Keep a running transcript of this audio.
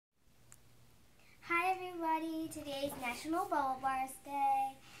Today is National Bubble Bars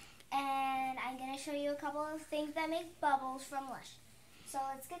Day, and I'm going to show you a couple of things that make bubbles from Lush. So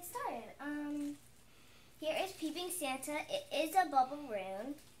let's get started. Here is Peeping Santa. It is a bubble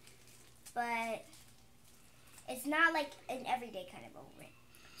balloon, but it's not like an everyday kind of bubble balloon.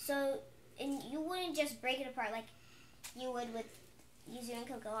 So you wouldn't just break it apart like you would with Yuzu and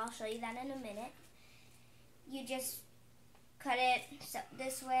Coco. I'll show you that in a minute. You just cut it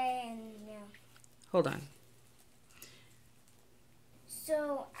this way and, you know. Hold on.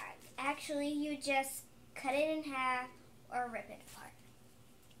 So actually you just cut it in half or rip it apart.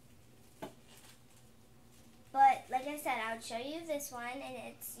 But like I said, I would show you this one, and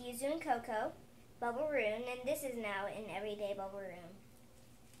it's Yuzu and Coco Bubble Room, and this is now an everyday bubble room.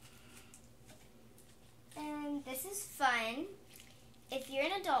 And this is fun. If you're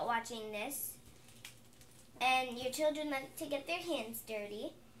an adult watching this and your children like to get their hands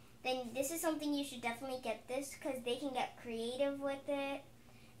dirty, then this is something you should definitely get this, because they can get creative with it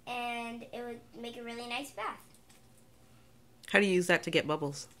and it would make a really nice bath. How do you use that to get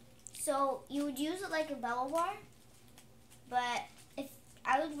bubbles? So you would use it like a bubble bar, but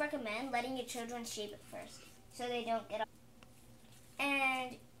I would recommend letting your children shape it first so they don't get off.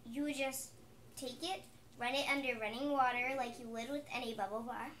 And you would just take it, run it under running water like you would with any bubble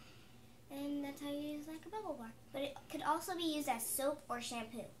bar, and that's how you use like a bubble bar. But it could also be used as soap or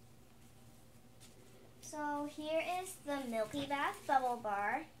shampoo. So here is the Milky Bath Bubble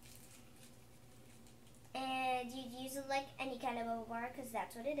Bar, and you'd use it like any kind of bubble bar because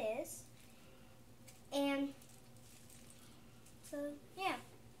that's what it is. And so yeah,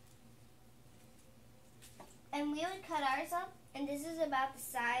 and we would cut ours up, and this is about the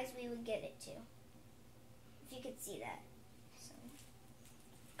size we would get it to, if you could see that. So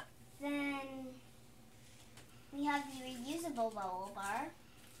then we have the reusable bubble bar,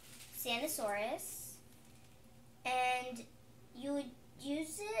 Santasaurus. And you would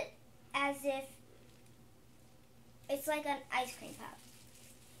use it as if it's like an ice cream pop.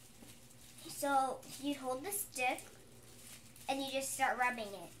 So you'd hold the stick and you just start rubbing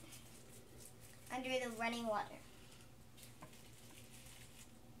it under the running water.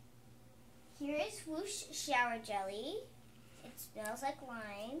 Here is Whoosh Shower Jelly. It smells like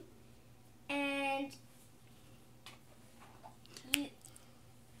lime. And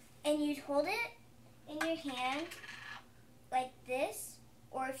you'd hold it in your hand like this,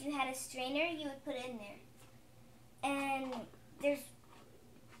 or if you had a strainer, you would put it in there. And there's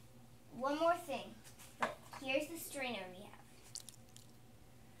one more thing, but here's the strainer we have.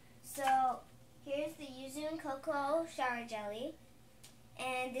 So here's the Yuzu and Coco shower jelly,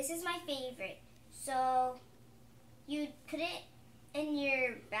 and this is my favorite. So you'd put it in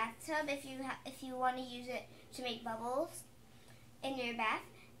your bathtub if you want to use it to make bubbles in your bath,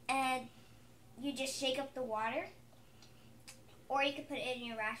 and you just shake up the water, or you could put it in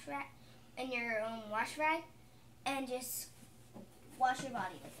your wash rag, and just wash your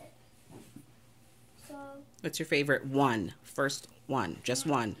body with it. So what's your favorite one? First one, just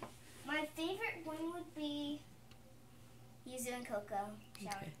one. My favorite one would be Yuzu and Coco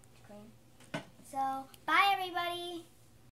shower cream. So bye everybody.